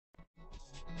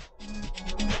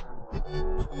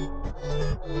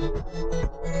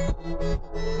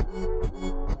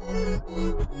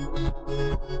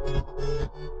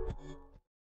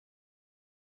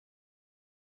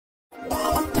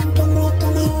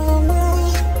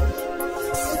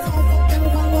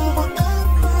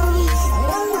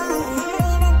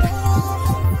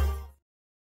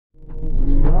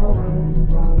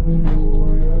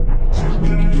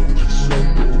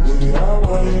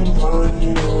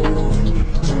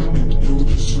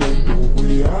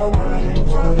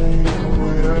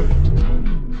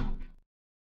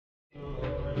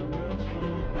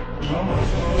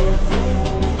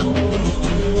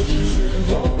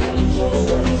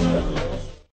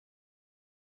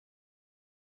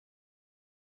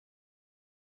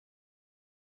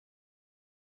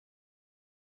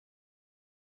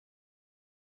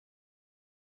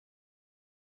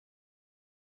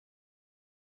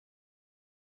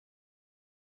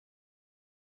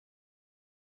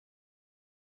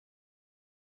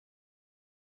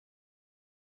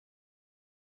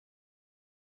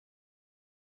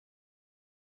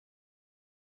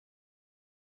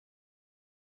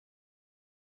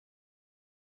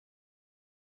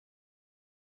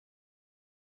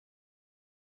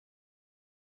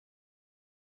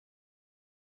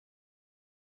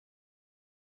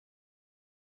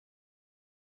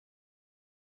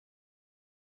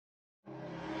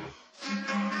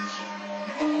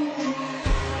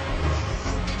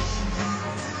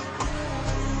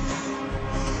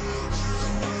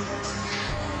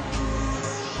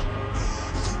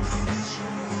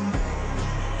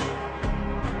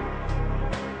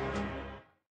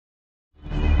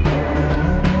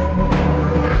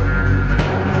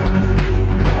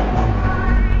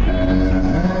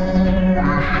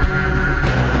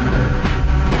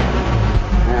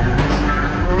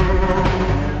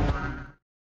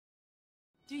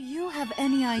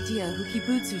Any idea who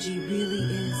𝐶𝐸𝐵𝐶𝐢𝐫 really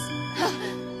is?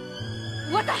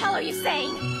 What the hell are you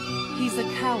saying? He's a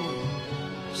coward.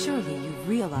 Surely you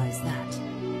realize that.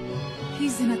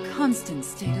 He's in a constant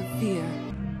state of fear.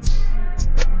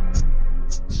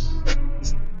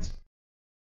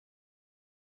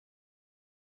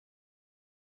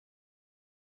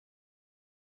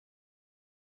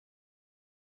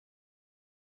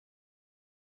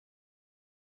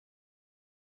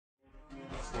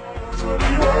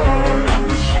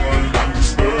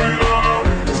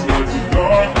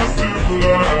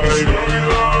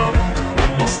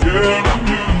 I'm scared of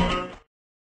you.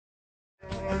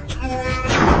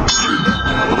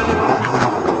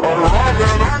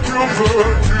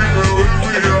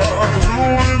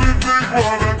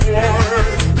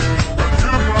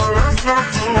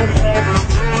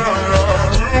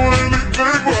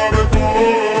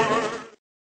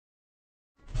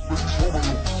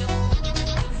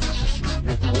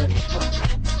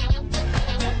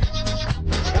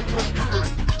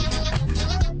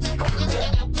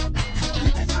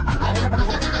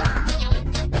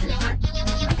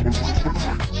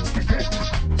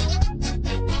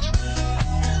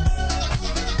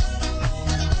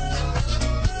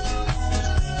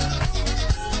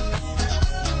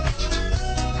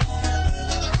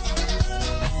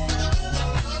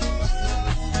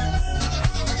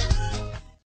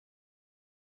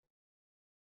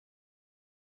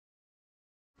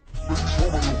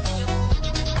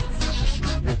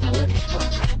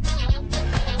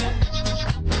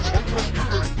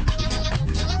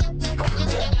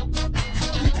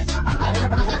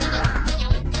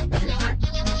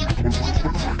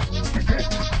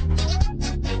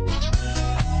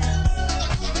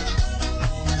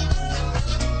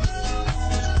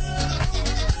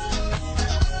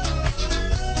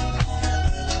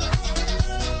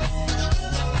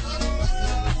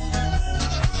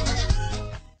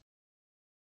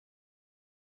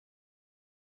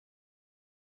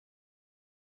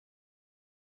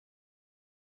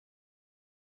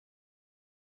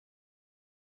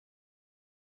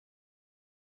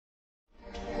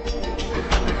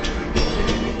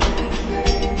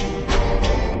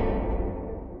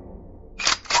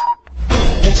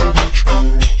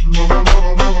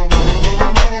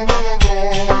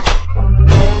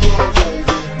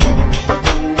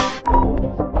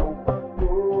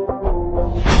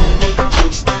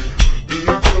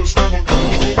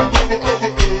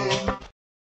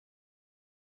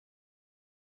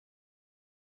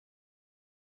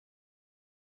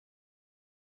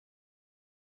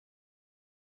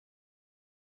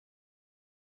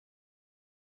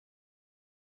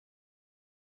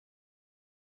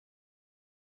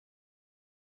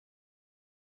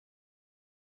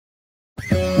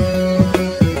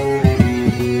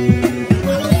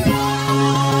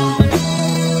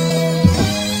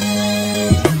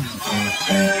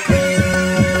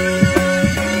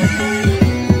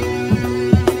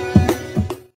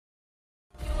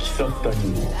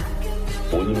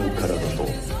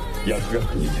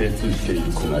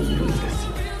 るのです。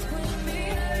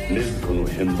禰豆子の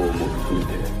変貌も含め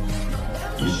て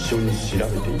一緒に調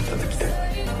べていただきたい。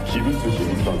秘仏寺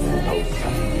2番を倒すた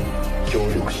めに協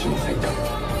力しませんか。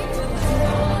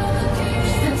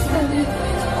鬼殺隊に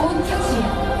本拠地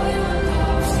へ。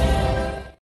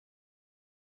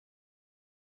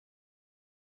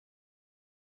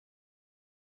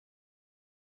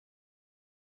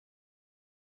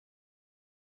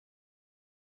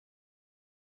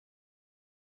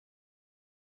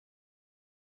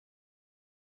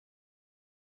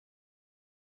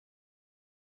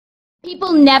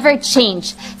People never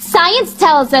change. Science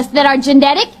tells us that our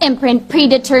genetic imprint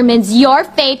predetermines your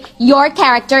fate, your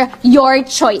character, your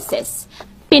choices.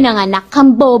 Pinanganak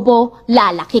kang bobo,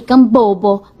 lalaki kang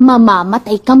bobo,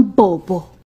 mamamatay kang bobo.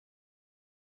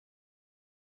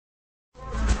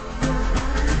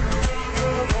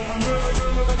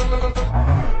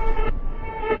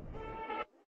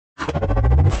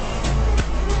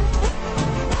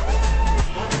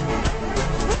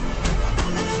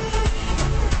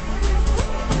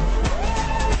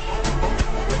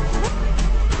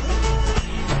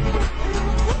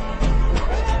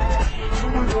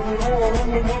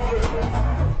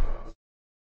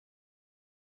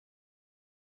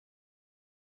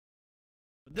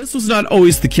 This was not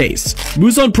always the case.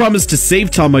 Muzan promised to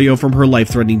save Tamayo from her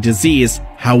life-threatening disease.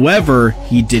 However,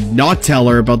 he did not tell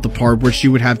her about the part where she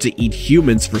would have to eat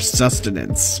humans for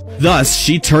sustenance. Thus,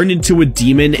 she turned into a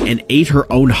demon and ate her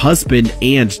own husband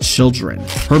and children.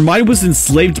 Her mind was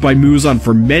enslaved by Muzan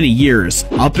for many years,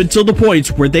 up until the point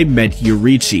where they met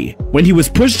Yorichi. When he was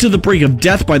pushed to the brink of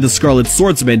death by the Scarlet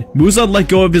Swordsman, Muzan let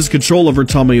go of his control over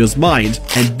Tamayo's mind,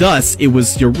 and thus it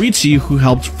was Yorichi who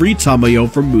helped free Tamayo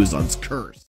from Muzan's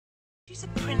curse. She's a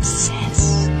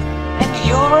princess, and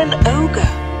you're an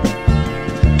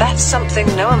ogre. That's something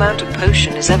no amount of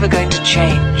potion is ever going to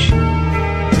change.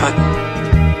 But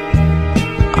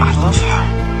I love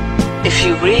her. If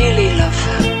you really love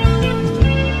her,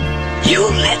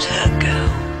 you'll let her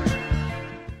go.